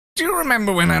Do you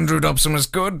remember when Andrew Dobson was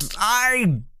good?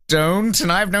 I don't,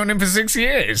 and I've known him for 6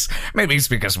 years. Maybe it's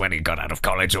because when he got out of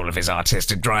college all of his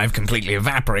artistic drive completely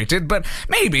evaporated, but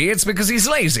maybe it's because he's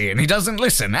lazy and he doesn't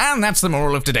listen, and that's the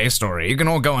moral of today's story. You can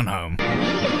all go on home.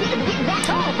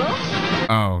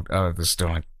 Oh, there's still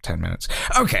like 10 minutes.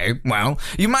 Okay, well,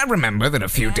 you might remember that a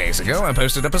few days ago I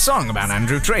posted up a song about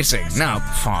Andrew tracing. Now,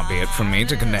 far be it from me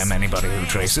to condemn anybody who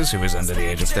traces who is under the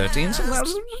age of 13, so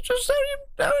that's just so you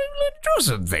draw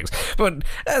some things. But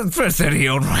for a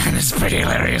 30-year-old man, it's pretty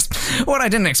hilarious. What I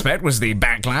didn't expect was the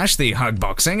backlash, the hug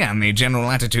boxing, and the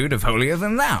general attitude of holier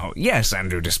than thou. Yes,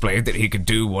 Andrew displayed that he could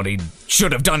do what he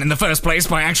should have done in the first place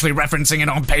by actually referencing it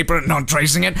on paper and not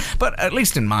tracing it, but at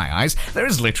least in my eyes, there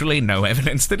is literally no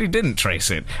evidence that he didn't trace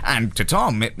it. And to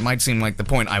Tom, it might seem like the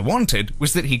point I wanted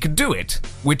was that he could do it,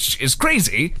 which is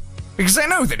crazy, because I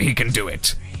know that he can do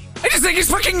it. I just think he's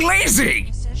fucking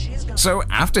lazy! So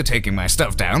after taking my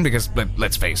stuff down, because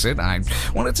let's face it, I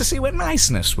wanted to see where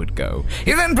niceness would go,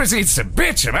 he then proceeds to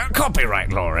bitch about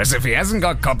copyright law as if he hasn't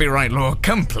got copyright law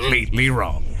completely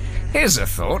wrong. Here's a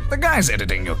thought, the guys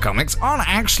editing your comics aren't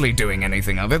actually doing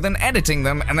anything other than editing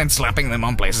them and then slapping them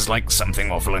on places like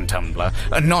Something Awful and Tumblr,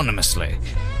 anonymously.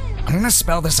 I'm gonna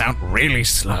spell this out really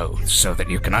slow so that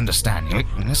you can understand. You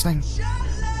listening?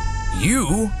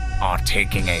 You are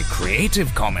taking a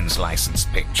Creative Commons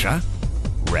licensed picture,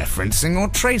 referencing or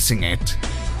tracing it,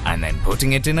 and then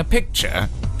putting it in a picture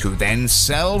to then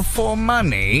sell for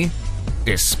money,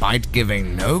 despite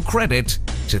giving no credit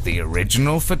to the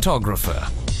original photographer.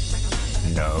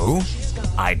 No,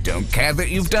 I don't care that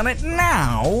you've done it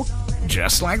now.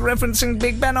 Just like referencing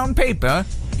Big Ben on paper,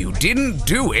 you didn't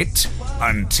do it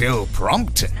until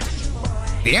prompted.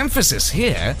 The emphasis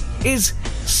here is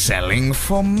selling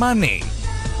for money.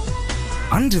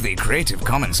 Under the Creative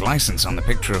Commons license on the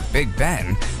picture of Big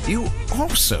Ben, you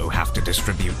also have to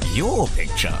distribute your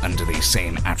picture under the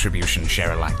same attribution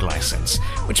share-alike license,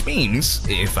 which means,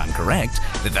 if I'm correct,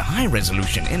 that the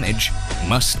high-resolution image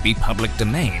must be public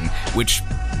domain, which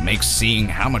makes seeing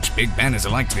how much Big Ben is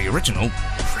alike to the original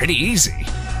pretty easy.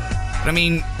 But I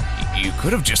mean, you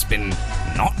could have just been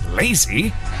not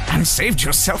lazy and saved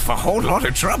yourself a whole lot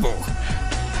of trouble.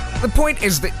 The point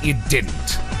is that you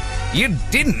didn't. You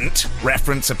didn't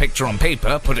reference a picture on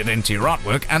paper, put it into your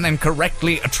artwork, and then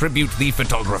correctly attribute the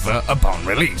photographer upon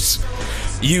release.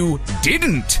 You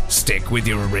didn't stick with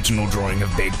your original drawing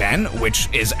of Big Ben, which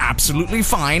is absolutely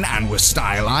fine and was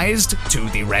stylized to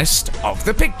the rest of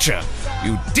the picture.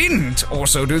 You didn't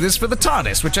also do this for the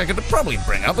TARDIS, which I could probably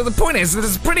bring up, but the point is that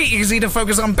it's pretty easy to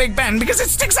focus on Big Ben because it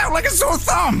sticks out like a sore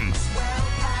thumb.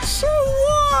 So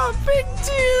what? Big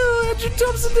deal. Andrew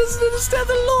Dobson doesn't understand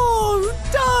the law. Who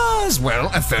does? Well,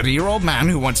 a 30-year-old man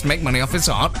who wants to make money off his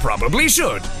art probably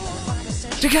should.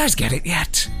 Do you guys get it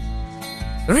yet?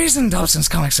 The reason Dobson's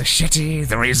comics are shitty,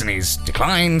 the reason he's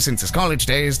declined since his college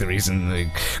days, the reason he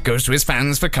goes to his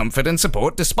fans for comfort and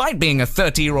support, despite being a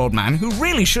 30-year-old man who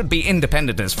really should be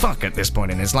independent as fuck at this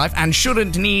point in his life and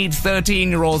shouldn't need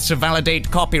 13-year-olds to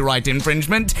validate copyright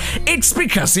infringement, it's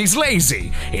because he's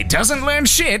lazy. He doesn't learn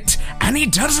shit, and he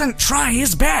doesn't try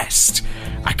his best.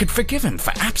 I could forgive him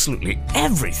for absolutely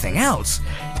everything else,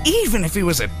 even if he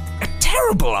was a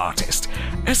terrible artist,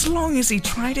 as long as he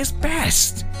tried his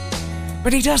best.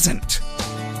 But he doesn't.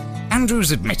 Andrew's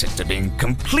admitted to being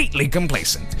completely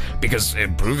complacent, because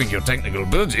improving your technical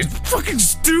ability is fucking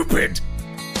stupid!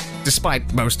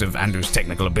 Despite most of Andrew's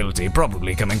technical ability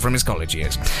probably coming from his college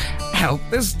years. Hell,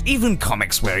 there's even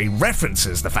comics where he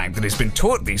references the fact that he's been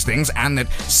taught these things and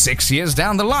that 6 years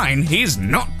down the line, he's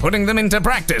not putting them into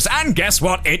practice, and guess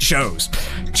what? It shows.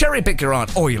 Cherry pick your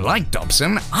art all you like,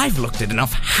 Dobson. I've looked at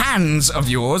enough hands of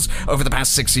yours over the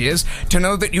past 6 years to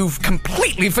know that you've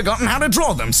completely forgotten how to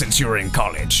draw them since you were in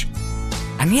college.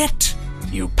 And yet,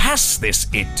 you pass this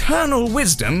eternal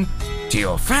wisdom to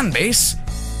your fanbase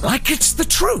like it's the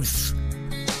truth.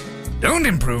 Don't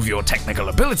improve your technical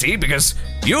ability because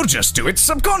you'll just do it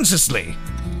subconsciously.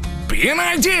 Be an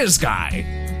ideas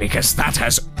guy, because that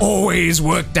has always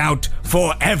worked out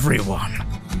for everyone.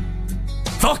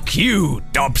 Fuck you,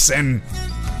 Dobson.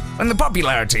 When the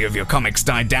popularity of your comics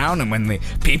died down and when the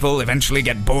people eventually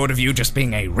get bored of you just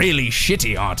being a really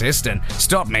shitty artist and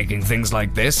stop making things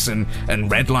like this and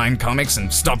redline comics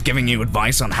and stop giving you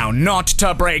advice on how not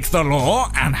to break the law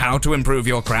and how to improve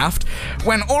your craft,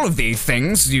 when all of the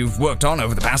things you've worked on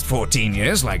over the past 14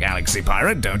 years, like Alexi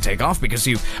Pirate, don't take off because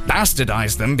you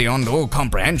bastardized them beyond all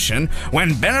comprehension,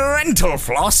 when Parental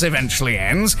Floss eventually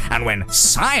ends, and when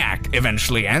SciAC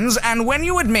eventually ends, and when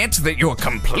you admit that you're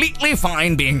completely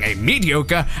fine being a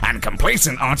mediocre and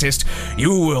complacent artist,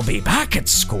 you will be back at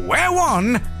square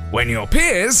one when your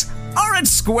peers are at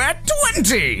square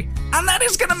 20, and that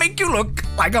is gonna make you look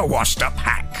like a washed-up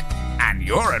hack. And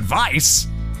your advice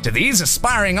to these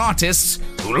aspiring artists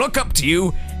who look up to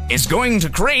you is going to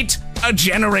create a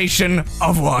generation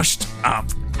of washed-up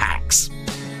hacks.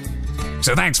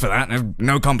 So thanks for that,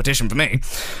 no competition for me.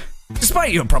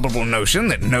 Despite your probable notion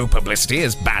that no publicity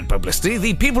is bad publicity,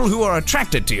 the people who are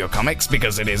attracted to your comics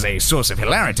because it is a source of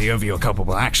hilarity over your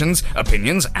culpable actions,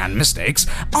 opinions, and mistakes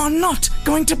are not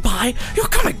going to buy your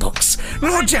comic books,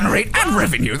 nor generate ad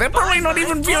revenue. They're probably not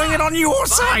even viewing it on your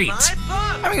site.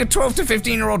 Having a 12 to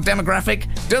 15-year-old demographic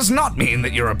does not mean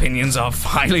that your opinions are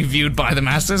highly viewed by the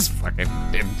masses. Fuck it,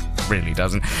 it really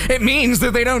doesn't. It means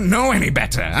that they don't know any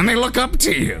better, and they look up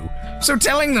to you. So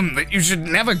telling them that you should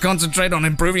never concentrate on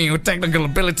improving your technical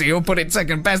ability or put it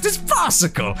second best is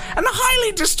farcical and a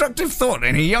highly destructive thought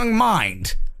in a young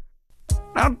mind.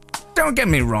 Now, don't get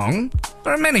me wrong,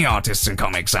 there are many artists and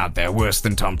comics out there worse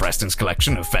than Tom Preston's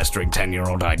collection of festering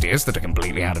 10-year-old ideas that are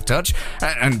completely out of touch.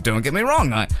 And don't get me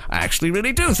wrong, I actually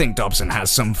really do think Dobson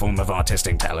has some form of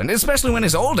artistic talent, especially when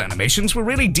his old animations were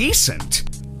really decent.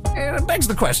 It begs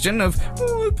the question of,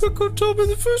 I pick on Tom in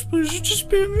the first place, it's just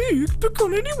being me, you can pick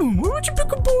on anyone, why would you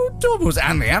pick on Tom?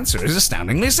 And the answer is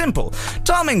astoundingly simple.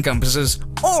 Tom encompasses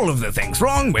all of the things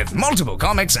wrong with multiple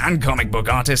comics and comic book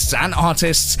artists and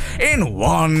artists in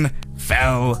one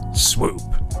fell swoop.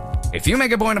 If you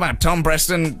make a point about Tom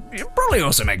Preston, you're probably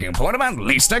also making a point about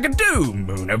Least I Could Do,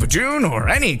 Moon Over June, or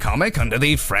any comic under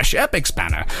the Fresh Epics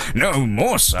banner. No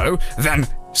more so than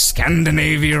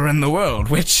Scandinavia and the World,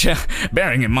 which,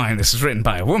 bearing in mind this is written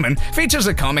by a woman, features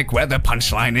a comic where the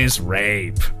punchline is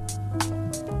rape.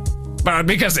 But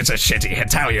because it's a shitty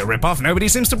Hetalia ripoff, nobody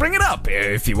seems to bring it up.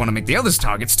 If you want to make the others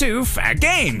targets too, fair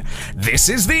game. This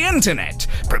is the internet.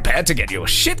 Prepare to get your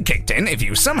shit kicked in if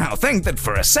you somehow think that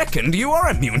for a second you are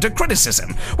immune to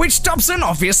criticism, which Dobson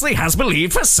obviously has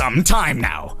believed for some time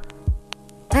now.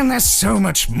 And there's so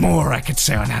much more I could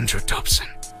say on Andrew Dobson.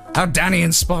 How Danny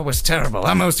and Spot was terrible,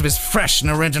 how most of his fresh and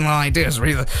original ideas were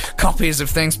either copies of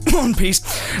things, One Piece,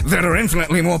 that are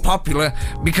infinitely more popular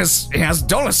because he has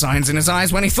dollar signs in his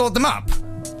eyes when he thought them up.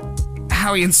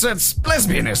 How he inserts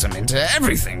lesbianism into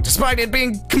everything, despite it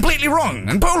being completely wrong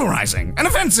and polarizing and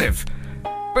offensive.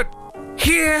 But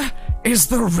here is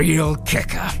the real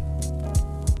kicker.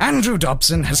 Andrew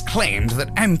Dobson has claimed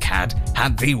that MCAD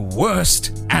had the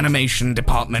worst animation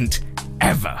department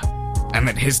ever, and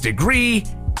that his degree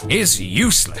is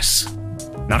useless.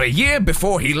 Not a year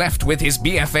before he left with his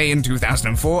BFA in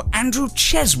 2004, Andrew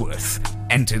Chesworth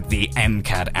entered the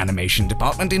MCAD animation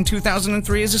department in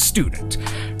 2003 as a student.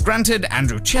 Granted,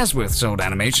 Andrew Chesworth's old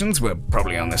animations were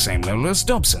probably on the same level as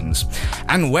Dobson's.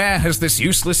 And where has this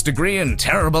useless degree and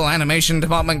terrible animation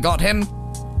department got him?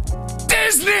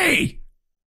 Disney!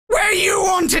 Where you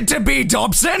wanted to be,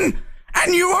 Dobson!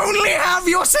 And you only have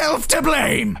yourself to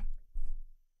blame!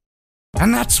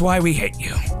 And that's why we hate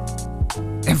you.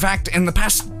 In fact, in the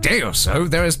past day or so,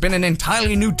 there has been an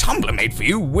entirely new Tumblr made for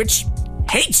you which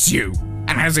hates you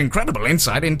and has incredible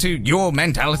insight into your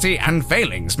mentality and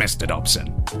failings, Mr.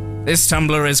 Dobson. This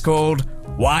Tumblr is called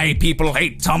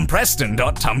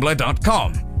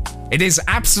whypeoplehatetompreston.tumblr.com. It is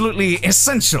absolutely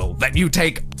essential that you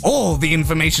take all the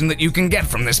information that you can get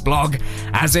from this blog,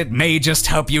 as it may just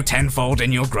help you tenfold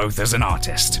in your growth as an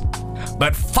artist.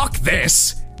 But fuck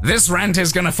this! This rant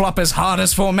is gonna flop as hard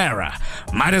as Formera.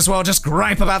 Might as well just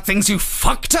gripe about things you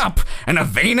fucked up in a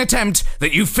vain attempt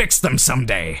that you fix them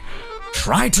someday.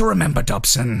 Try to remember,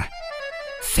 Dobson.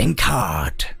 Think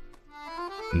hard.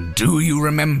 Do you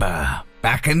remember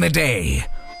back in the day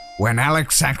when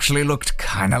Alex actually looked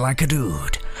kinda like a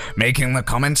dude, making the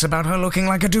comments about her looking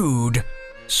like a dude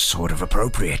sort of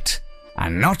appropriate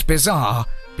and not bizarre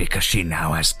because she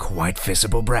now has quite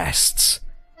visible breasts?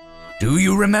 Do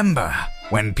you remember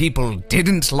when people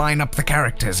didn't line up the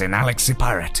characters in Alex the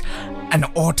Pirate and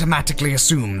automatically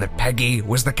assume that Peggy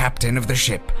was the captain of the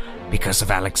ship because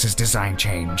of Alex's design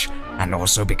change, and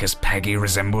also because Peggy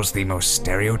resembles the most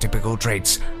stereotypical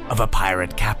traits of a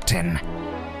pirate captain?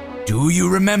 Do you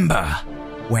remember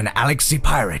when Alex the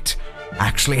Pirate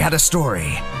actually had a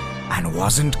story and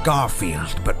wasn't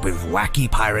Garfield, but with wacky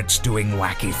pirates doing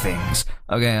wacky things?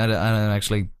 Okay, I don't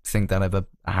actually think that ever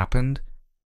happened.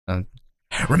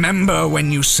 Remember when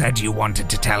you said you wanted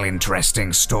to tell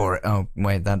interesting story? Oh,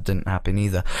 wait, that didn't happen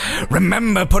either.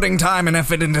 Remember putting time and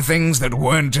effort into things that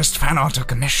weren't just fan art or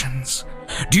commissions?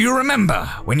 Do you remember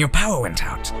when your power went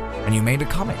out and you made a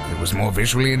comic that was more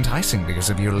visually enticing because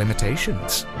of your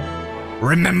limitations?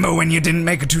 Remember when you didn't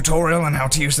make a tutorial on how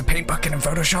to use the paint bucket in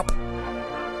Photoshop?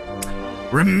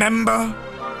 Remember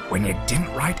when you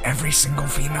didn't write every single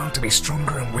female to be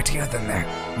stronger and wittier than their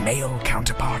male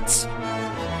counterparts?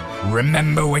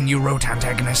 Remember when you wrote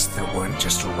antagonists that weren't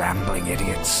just rambling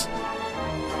idiots?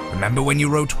 Remember when you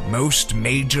wrote most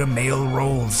major male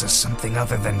roles as something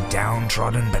other than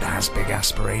downtrodden but has big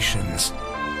aspirations?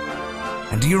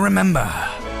 And do you remember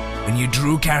when you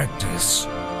drew characters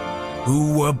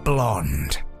who were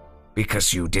blonde?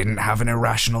 Because you didn't have an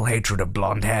irrational hatred of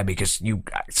blonde hair, because you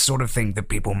sort of think that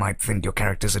people might think your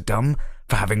characters are dumb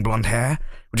for having blonde hair,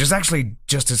 which is actually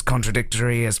just as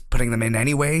contradictory as putting them in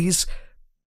anyways.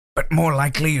 But more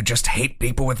likely you just hate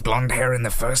people with blonde hair in the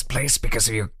first place because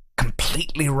of your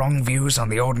completely wrong views on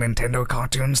the old Nintendo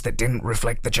cartoons that didn't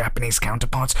reflect the Japanese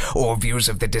counterparts, or views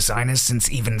of the designers since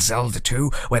even Zelda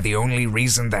 2, where the only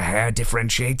reason the hair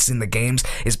differentiates in the games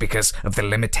is because of the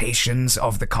limitations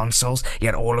of the consoles,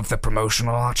 yet all of the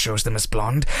promotional art shows them as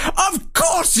blonde. Of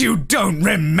course you don't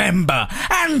remember!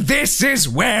 And this is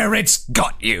where it's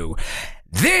got you!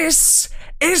 This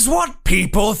is what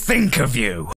people think of you!